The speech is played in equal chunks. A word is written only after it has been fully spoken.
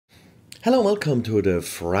Hello and welcome to the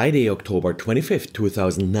Friday, October 25th,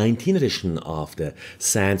 2019 edition of the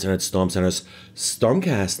SANS Internet Storm Center's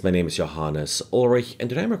Stormcast. My name is Johannes Ulrich and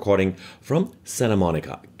today I'm recording from Santa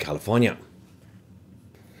Monica, California.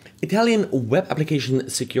 Italian web application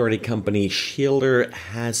security company Shielder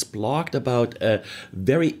has blogged about a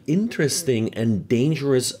very interesting and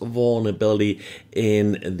dangerous vulnerability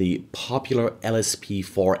in the popular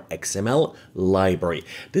LSP4XML library.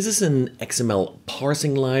 This is an XML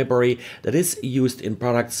parsing library that is used in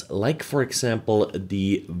products like, for example,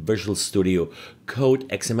 the Visual Studio Code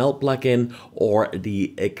XML plugin or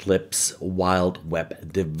the Eclipse Wild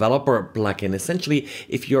Web Developer plugin. Essentially,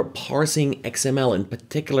 if you're parsing XML in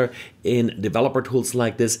particular in developer tools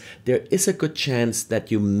like this, there is a good chance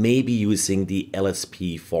that you may be using the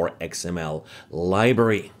LSP4XML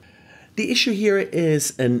library. The issue here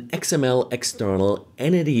is an XML external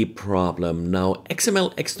entity problem. Now,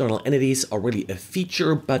 XML external entities are really a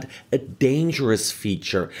feature, but a dangerous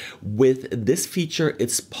feature. With this feature,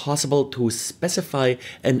 it's possible to specify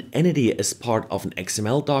an entity as part of an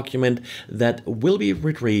XML document that will be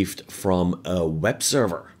retrieved from a web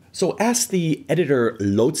server. So as the editor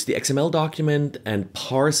loads the XML document and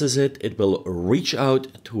parses it, it will reach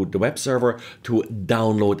out to the web server to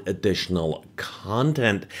download additional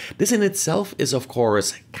content. This in itself is, of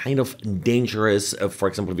course, kind of dangerous. For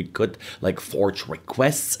example, we could forge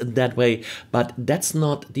requests that way, but that's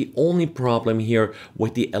not the only problem here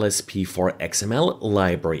with the LSP4XML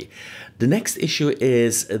library. The next issue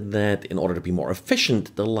is that in order to be more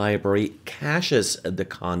efficient, the library caches the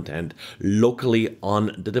content locally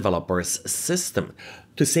on the developer's system.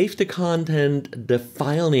 To save the content, the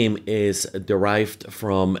file name is derived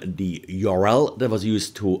from the URL that was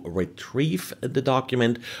used to retrieve the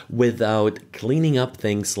document without cleaning up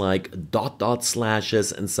things like dot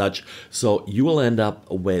slashes and such. So you will end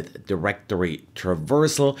up with directory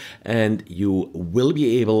traversal and you will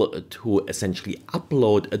be able to essentially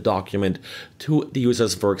upload a document to the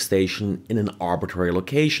user's workstation in an arbitrary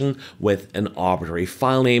location with an arbitrary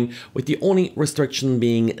file name, with the only restriction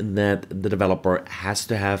being that the developer has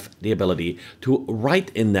to have the ability to write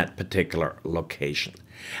in that particular location.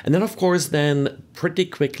 And then, of course, then pretty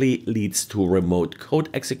quickly leads to remote code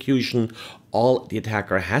execution. All the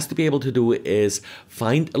attacker has to be able to do is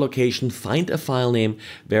find a location, find a file name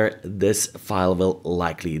where this file will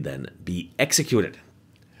likely then be executed.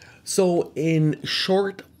 So in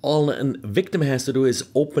short, all a victim has to do is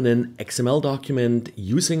open an XML document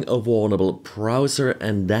using a vulnerable browser,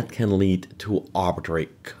 and that can lead to arbitrary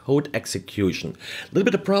code execution. A little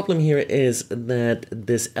bit of problem here is that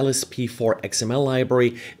this LSP4XML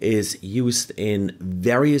library is used in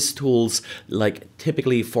various tools, like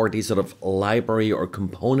typically for these sort of library or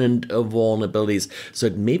component vulnerabilities. So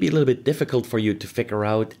it may be a little bit difficult for you to figure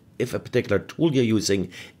out if a particular tool you're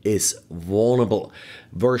using is vulnerable.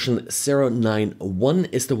 Version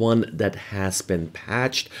 0.9.1 is the one that has been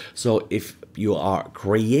patched. So if you are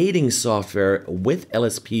creating software with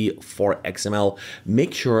LSP4XML,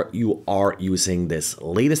 make sure you are using this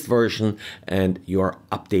latest version and you are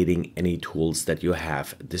updating any tools that you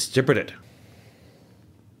have distributed.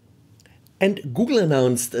 And Google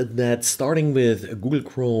announced that starting with Google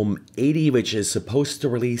Chrome 80, which is supposed to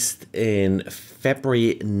release in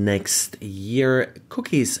February next year,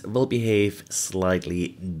 cookies will behave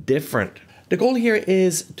slightly different. The goal here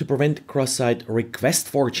is to prevent cross-site request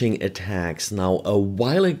forging attacks. Now, a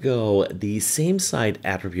while ago, the same-site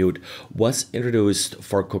attribute was introduced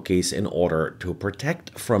for cookies in order to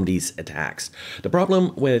protect from these attacks. The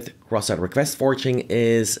problem with cross-site request forging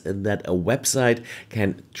is that a website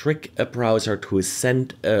can trick a browser to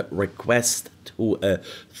send a request to a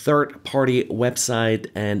third-party website,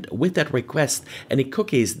 and with that request, any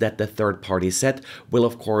cookies that the third party set will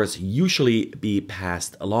of course usually be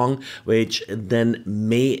passed along, which then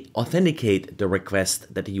may authenticate the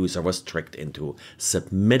request that the user was tricked into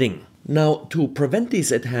submitting. Now, to prevent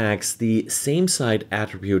these attacks, the same-site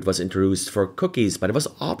attribute was introduced for cookies, but it was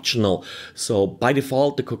optional. So by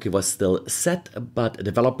default, the cookie was still set, but a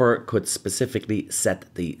developer could specifically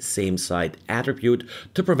set the same-site attribute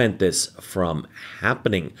to prevent this from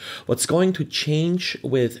happening. What's going to change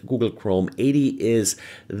with Google Chrome 80 is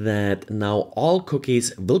that now all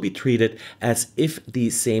cookies will be treated as if the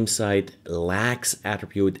same-site lags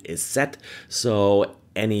attribute is set. So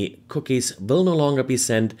any cookies will no longer be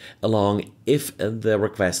sent along if the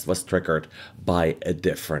request was triggered by a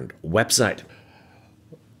different website.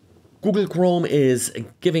 Google Chrome is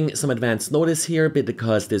giving some advance notice here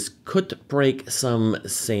because this could break some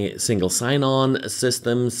single sign-on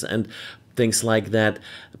systems, and things like that.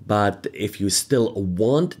 But if you still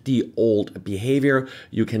want the old behavior,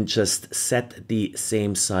 you can just set the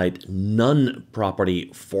same site none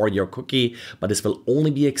property for your cookie, but this will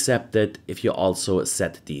only be accepted if you also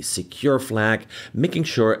set the secure flag, making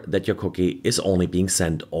sure that your cookie is only being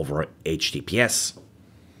sent over HTTPS.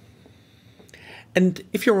 And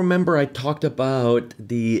if you remember, I talked about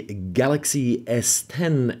the Galaxy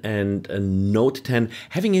S10 and Note 10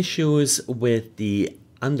 having issues with the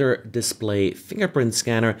under-display fingerprint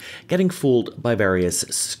scanner getting fooled by various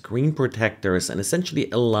screen protectors and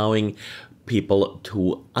essentially allowing people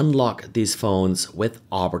to unlock these phones with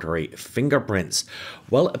arbitrary fingerprints.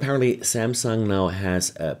 Well, apparently Samsung now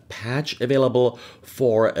has a patch available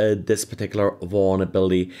for this particular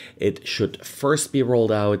vulnerability. It should first be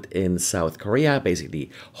rolled out in South Korea,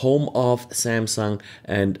 basically home of Samsung,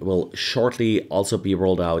 and will shortly also be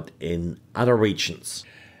rolled out in other regions.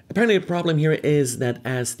 Apparently the problem here is that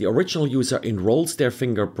as the original user enrolls their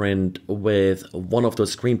fingerprint with one of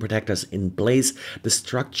those screen protectors in place, the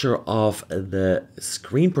structure of the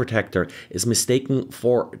screen protector is mistaken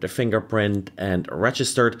for the fingerprint and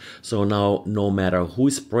registered. So now no matter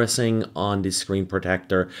who's pressing on the screen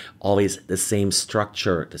protector, always the same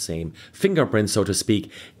structure, the same fingerprint, so to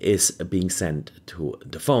speak, is being sent to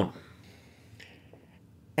the phone.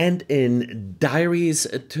 And in diaries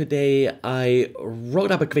today, I wrote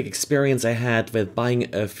up a quick experience I had with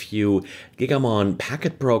buying a few Gigamon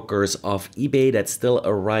packet brokers off eBay that still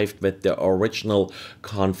arrived with the original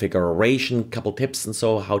configuration, couple tips and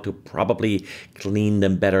so how to probably clean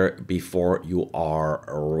them better before you are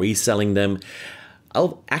reselling them.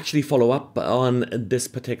 I'll actually follow up on this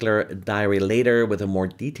particular diary later with a more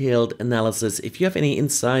detailed analysis. If you have any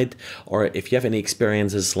insight or if you have any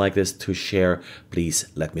experiences like this to share, please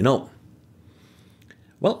let me know.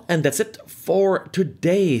 Well, and that's it for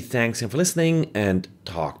today. Thanks for listening and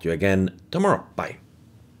talk to you again tomorrow. Bye.